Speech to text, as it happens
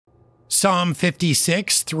Psalm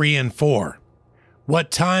 56, 3 and 4.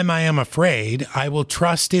 What time I am afraid, I will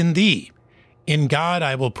trust in thee. In God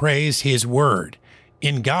I will praise his word.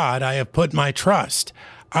 In God I have put my trust.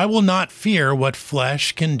 I will not fear what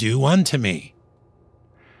flesh can do unto me.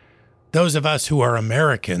 Those of us who are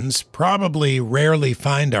Americans probably rarely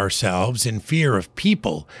find ourselves in fear of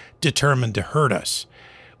people determined to hurt us.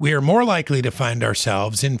 We are more likely to find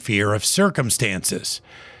ourselves in fear of circumstances.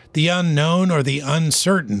 The unknown or the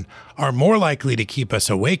uncertain are more likely to keep us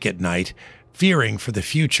awake at night, fearing for the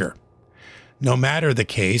future. No matter the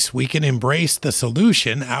case, we can embrace the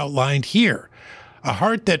solution outlined here. A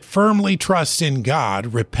heart that firmly trusts in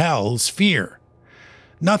God repels fear.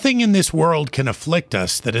 Nothing in this world can afflict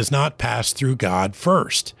us that has not passed through God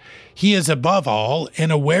first. He is above all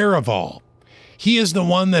and aware of all. He is the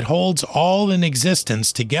one that holds all in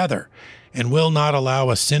existence together and will not allow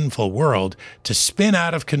a sinful world to spin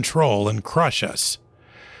out of control and crush us.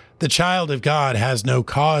 The child of God has no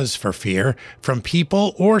cause for fear from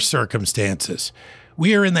people or circumstances.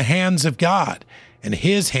 We are in the hands of God, and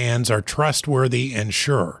his hands are trustworthy and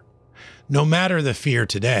sure. No matter the fear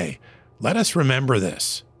today, let us remember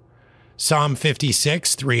this. Psalm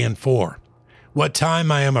 56, 3 and 4. What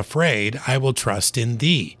time I am afraid, I will trust in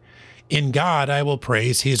thee. In God I will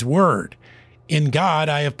praise his word. In God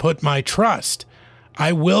I have put my trust.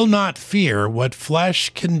 I will not fear what flesh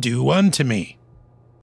can do unto me.